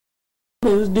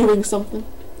who's doing something.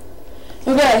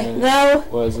 Okay, now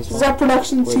what is this our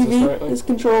production Wait, TV is, is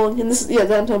controlling, and this is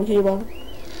downtown keyboard.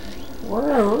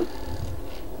 Wow.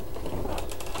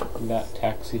 That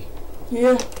taxi.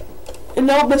 Yeah. And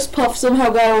now this Puff somehow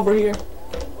got over here.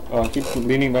 Oh, I keep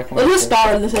leaning back on my There's a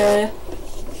star in this area.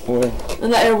 Where?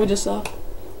 In that area we just saw.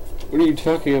 What are you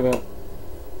talking about?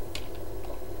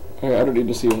 Okay, I don't need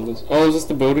to see all this. Oh, is this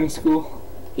the boating school?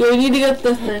 Yeah, we need to get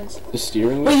the things. The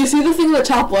steering wheel? Wait, you see the thing in the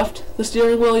top left? The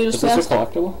steering wheel you just passed? Is this a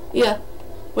collectible? Yeah.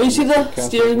 Well, you see the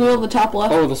steering wheel in the top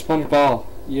left? Oh, the sponge ball.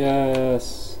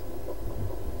 Yes.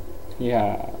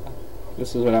 Yeah.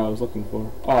 This is what I was looking for.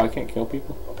 Oh, I can't kill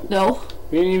people? No.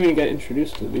 We didn't even get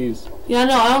introduced to these. Yeah,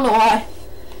 no, I don't know why.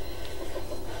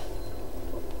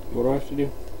 What do I have to do?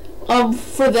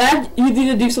 For that, you need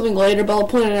to do something later, but I'll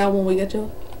point it out when we get to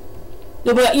it.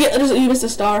 No, but yeah, you missed a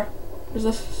star. There's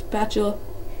a spatula.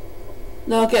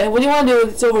 No, okay, what do you want to do?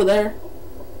 It's over there.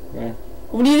 Where?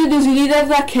 What you need to do is you need to have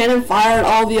that cannon fire at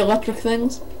all the electric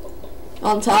things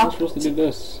on top. I'm supposed to do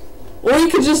this. Or you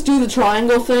could just do the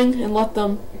triangle thing and let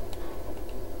them...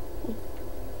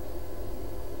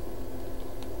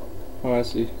 Oh, I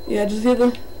see. Yeah, just hit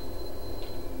the... Did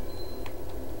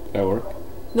that work?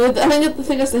 No, I think the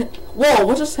thing has to... Whoa,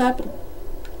 what just happened?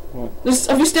 What? Just,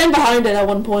 if you stand behind it at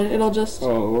one point, it'll just...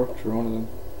 Oh, it worked for one of them.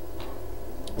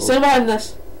 Stand behind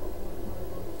this.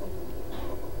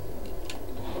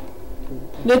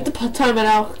 You have to time it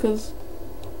out, because...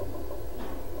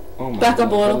 Oh my Back God,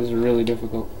 up a little. That is really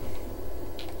difficult.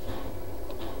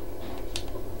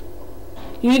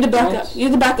 You need to back up. You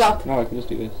need to back up. No, I can just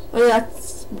do this. Oh yeah,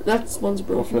 that's one's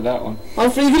broken. Well, for that one. Oh,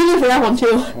 you can do it for that one too.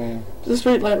 Oh, yeah. There's a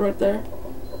straight light right there.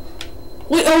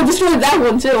 Wait, oh, destroyed that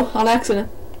one too, on accident.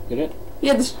 Did it?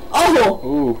 Yeah, this. Oh!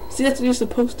 Ooh. See, that's what you're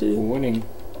supposed to do. Winning.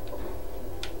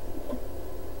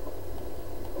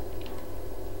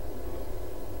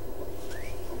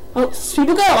 Oh,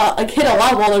 people get hit a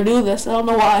lot while they're doing this. I don't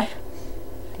know why.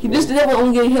 You just did it while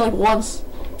only getting hit like once.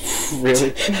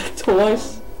 Really?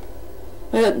 Twice.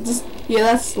 Yeah,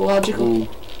 that's logical. Ooh.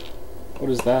 What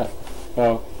is that?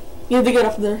 Oh. You have to get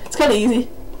up there. It's kind of easy.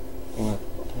 What?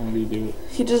 How do you do it?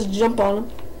 You just jump on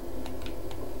them.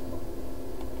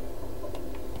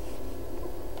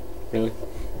 Really?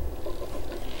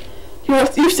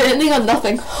 You're standing on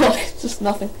nothing. Just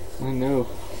nothing. I know.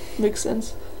 Makes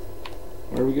sense.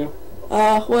 Where do we go?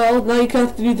 Well, now you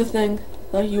have to do the thing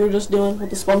that you were just doing with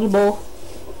the Spongebob.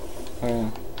 Oh,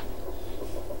 yeah.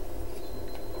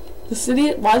 The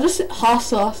city? Why just hot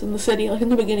sauce in the city? Like in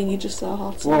the beginning, you just saw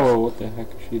hot sauce. Whoa, what the heck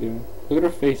is she doing? Look at her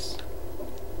face.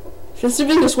 She's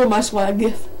doing this with my swag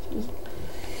gift.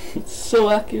 It's so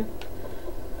accurate.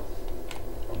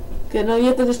 Okay, now you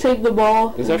have to just take the ball.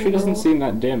 This actually doesn't seem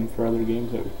that dim for other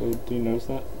games that we played. Do you notice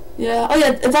that? Yeah. Oh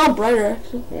yeah, it's all brighter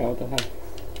actually. Yeah, what the heck?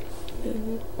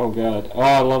 Oh god. Oh,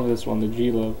 I love this one, the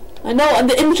G-Love. I know, and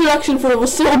the introduction for it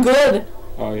was so good.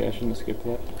 Oh yeah, I shouldn't have skipped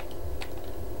that.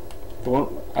 The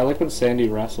one, I like when Sandy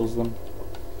wrestles them.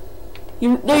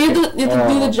 You have to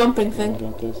do the jumping thing. How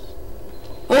about this?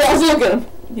 Oh yeah, let's look at him.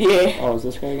 Yeah. Oh, is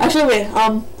this guy again? Actually, wait.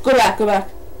 Go back.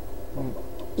 Hmm.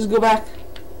 Just go back.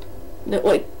 No,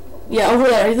 wait. Yeah, over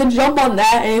there. You have to jump on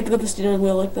that, and you have to get the steering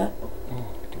wheel like that. Oh,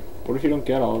 what if you don't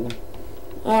get all of them?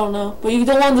 I don't know, but you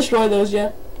don't want to destroy those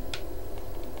yet.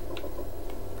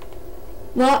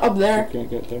 Not up there. You can't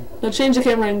get there. No, change the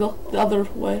camera angle the other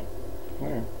way.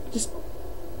 Where? Just,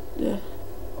 yeah.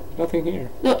 Nothing here.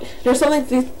 No, there's something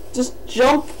to just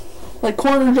jump, like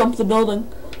corner jump the building.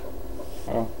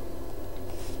 Oh.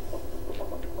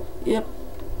 Yep.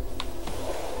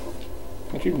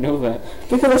 How'd you know that?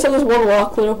 Because I saw this one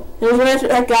walkthrough. It was right after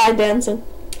that guy dancing.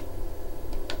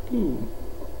 Ooh.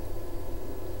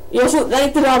 You also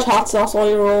have to dodge hot sauce while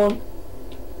you're rolling.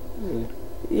 Really?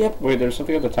 Yep. Wait, there's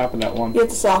something at the top of that one. You get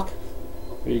the sock.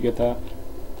 Where do you get that?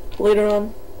 Later on.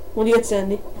 When you get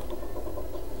Sandy.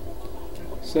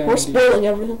 Sandy. We're spoiling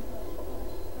everything.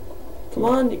 Come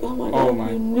on, oh my god,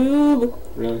 my. you noob.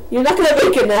 Really? You're not gonna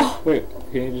make it now. Wait,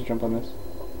 can you just jump on this?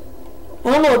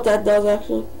 I don't know what that does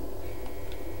actually.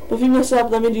 But if you mess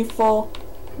up, that means you fall.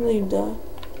 And then you die.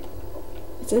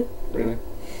 That's it. Really?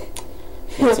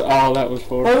 That's all that was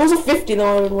for? Well, it was a 50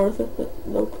 though, it would worth it, but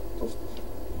nope. Just...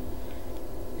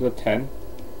 Is it 10?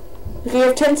 Okay, you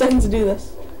have 10 seconds to do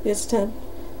this. Yes, 10.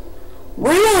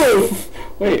 Really?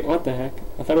 Wait, what the heck?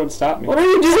 I thought it would stop me. What are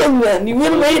you doing then? You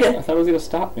would have made I it. thought it was going to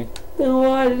stop me. Then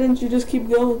why didn't you just keep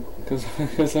going? Because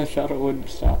I thought it wouldn't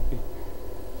stop me.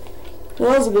 That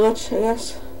was a glitch, I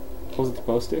guess. Was it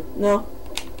supposed to? No.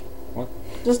 What?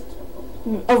 Just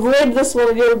avoid this one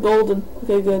and you're golden.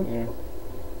 Okay, good. Yeah.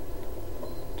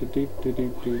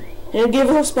 And give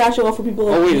us a spatula for people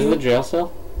like Oh wait, you. is it a jail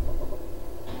cell?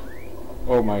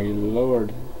 Oh my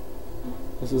lord.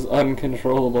 This is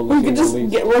uncontrollable. We can just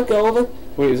let go of it.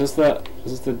 Wait, is this the...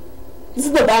 This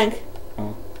is the bank.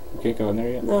 Oh. You can't go in there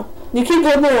yet? No. You can't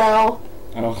go in there at all.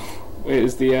 Oh. Wait,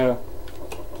 is the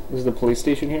police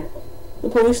station here? The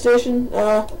police station?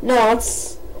 No,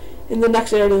 it's in the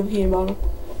next area of Bikini Bottom.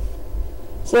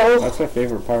 So... That's my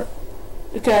favorite part.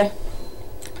 Okay.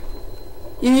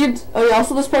 You need... Oh yeah,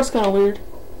 also this part's kind of weird.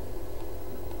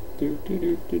 Oh,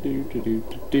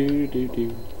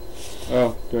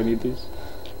 do I need these?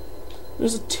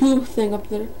 There's a tube thing up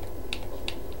there.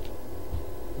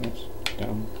 That's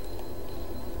dumb.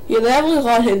 Yeah, they have like a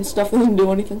lot of hidden stuff that doesn't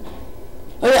do anything.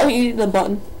 Oh yeah, you need the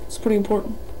button. It's pretty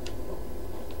important.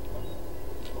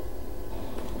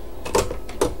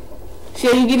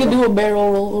 So yeah, you need to do a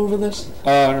barrel roll over this.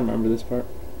 Oh, I remember this part.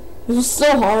 This was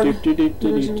so hard. What?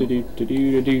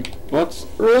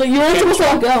 Really? You weren't supposed to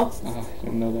let go. Oh, I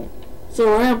didn't know that. It's a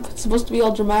ramp. It's supposed to be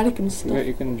all dramatic and stuff. Wait,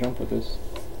 you can jump with this.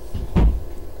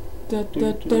 Oh,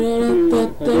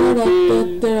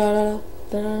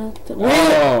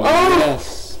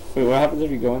 yes. Wait, what happens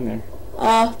if you go in there?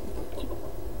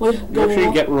 Wait, You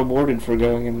actually get rewarded for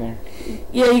going in there.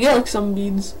 Yeah, you get like some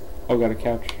beads. Oh, got a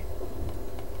couch.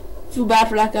 Feel bad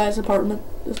for that guy's apartment.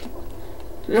 Just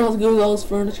you don't have to go with all his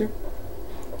furniture.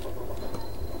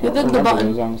 Hit the button.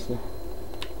 Those, honestly.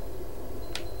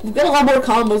 We've got a lot more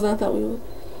combos than I thought we would.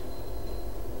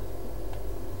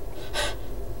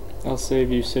 I'll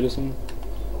save you, citizen.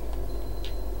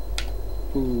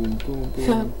 Boom, boom,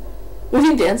 boom. Was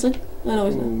he dancing? I know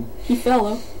he's boom. not. He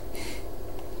fell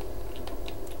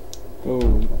though.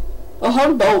 Boom. Oh,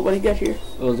 how'd Buddy get here?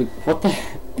 Oh, what the?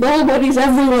 Buddy's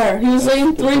everywhere. He was like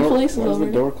in 3 places Why is over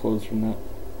the door closed from that?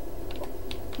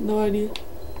 No idea.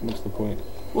 What's the point?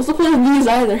 What's the point of these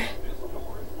either?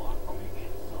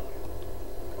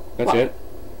 That's what? it?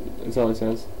 That's all it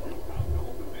says?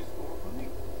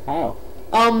 How?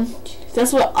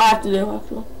 That's what I have to do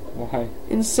actually. Why?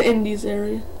 In Sandy's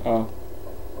area. Oh.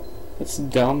 That's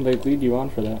dumb, they lead you on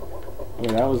for that.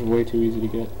 Okay, that was way too easy to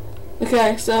get.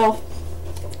 Okay, so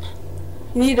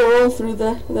you need to roll through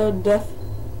that without death.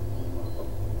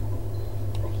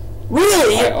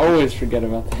 Really? I always forget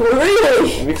about that.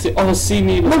 Really? It makes it... Oh, see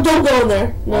me. No, don't go in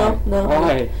there. No, Why? no.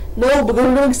 Why? No, but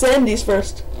we're doing Sandy's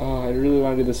first. Oh, I really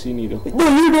want to do the sea needle. No,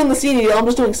 you're doing the sea needle. I'm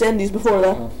just doing Sandy's before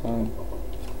that. Oh, fine.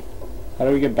 How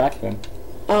do we get back then?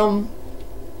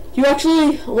 You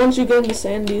actually, once you go into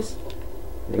Sandy's,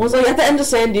 Really? once like at the end of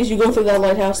Sandy's, you go through that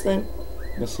lighthouse thing.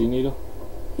 The sea needle?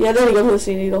 Yeah, then you go to the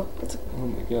sea needle. Oh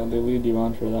my god, they lead you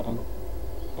on for that one.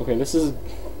 Okay, this is...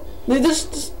 They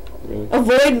just Really?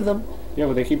 avoid them. Yeah,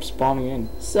 but they keep spawning in.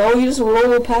 So you just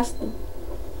roll past them.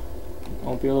 I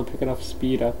won't be able to pick enough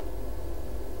speed up.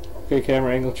 Okay,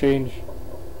 camera angle change.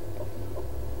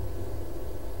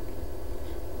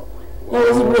 That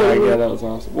was really yeah, weird. that was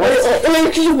awesome. Wait,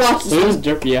 What? just watch this. Look at his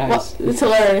derpy eyes. It's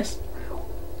hilarious.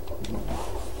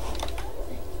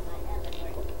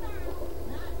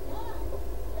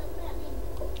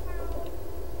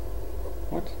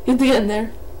 What? You have to get in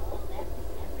there.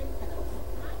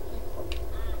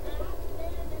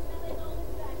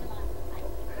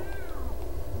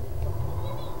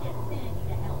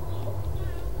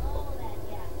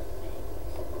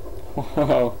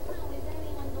 Wow.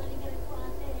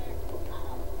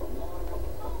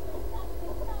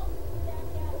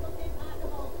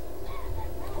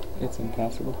 It's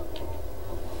impassable.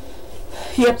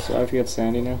 Yep. So I have to get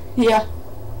Sandy now? Yeah.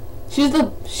 She's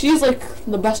like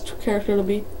the best character to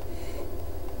be.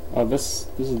 Oh, this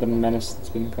is the menace that's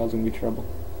been causing me trouble.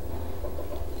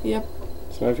 Yep.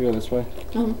 So I have to go this way.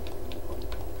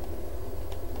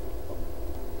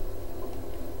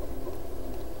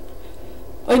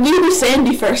 I need to be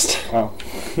Sandy first. Oh.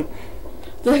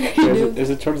 Like Yeah, is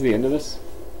it towards the end of this?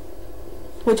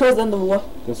 Wait, towards the end of what?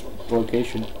 This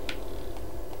location.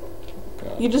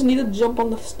 God. You just need to jump on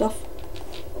the stuff.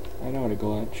 I know how to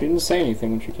go at. She didn't say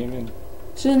anything when she came in.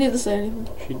 She doesn't need to say anything.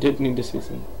 She did need to say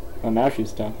something. Oh, now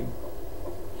she's talking.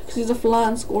 Because she's a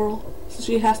flying squirrel, so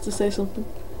she has to say something.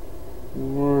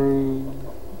 We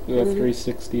got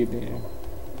 360 in the air.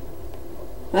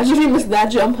 Imagine if you missed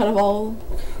that jump out of all of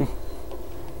them.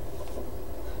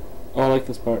 Oh, I like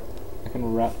this part. I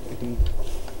can rap. I can.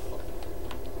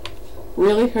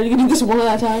 Really? Are you gonna do this one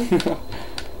at a time?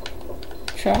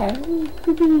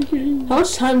 How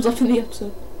much time's left in the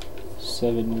episode?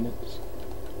 7 minutes.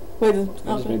 Wait, I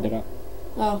just made that up.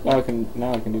 Oh, okay. Oh, I can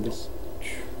now. I can do this.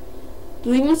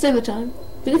 Do they even say the time?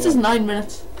 I think it says 9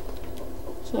 minutes.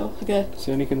 So, okay.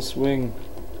 Sandy can swing.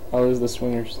 Oh, there's the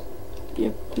swingers.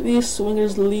 Yep. These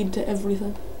swingers lead to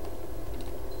everything.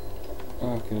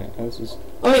 Oh, okay, this is.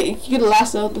 Oh wait, you get a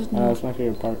lasso. That's my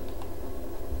favorite part.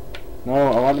 No,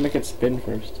 I wanted to make it spin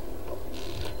first.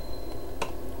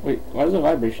 Wait, why is the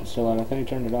vibration still on? I thought you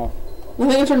turned it off. I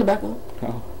think I turned it back on.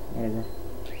 Oh, whatever.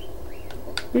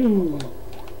 Ooh.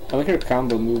 I like her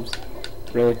combo moves.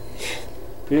 Really?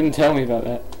 You didn't tell me about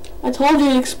that. I told you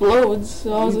it explodes.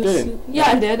 So I was You didn't.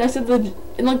 Yeah, I did. I said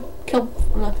in like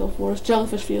not kelp forest,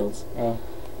 jellyfish fields. Oh.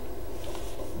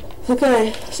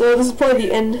 Okay, so this is probably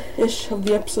the end-ish of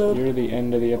the episode. You're the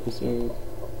end of the episode.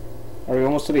 Are we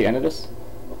almost to the end of this?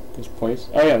 This place?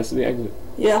 Oh yeah, this is the exit.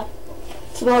 Yeah.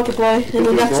 So now I can play in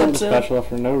the next episode. Spatula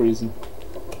for no reason.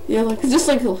 Yeah, like it's just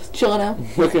like chilling out.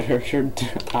 Look at her. Her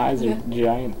eyes are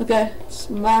giant. Okay, it's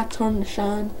my turn to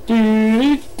shine.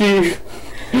 I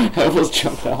almost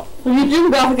jumped off. If you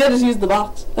jump off, I can just use the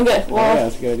box. Okay, well. Oh, yeah,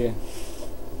 that's a good idea.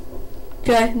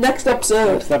 Okay, next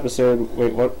episode. Next episode.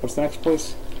 Wait, what's the next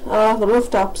place? The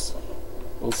rooftops.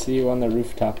 We'll see you on the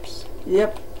rooftops.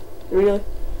 Yep. Really.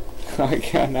 Oh my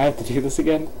god, now I have to do this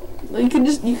again? No, you could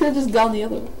have just gone the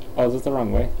other way. Oh, is this the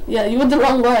wrong way? Yeah, you went the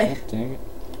wrong way. God dang it.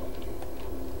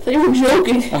 I thought you were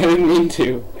joking. I didn't mean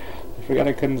to. I forgot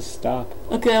I couldn't stop.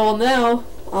 Okay, well now,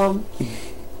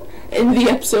 end the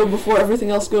episode before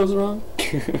everything else goes wrong.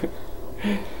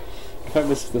 If I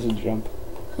miss this jump.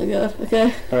 I got it.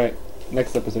 Okay. Alright,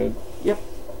 next episode. Yep.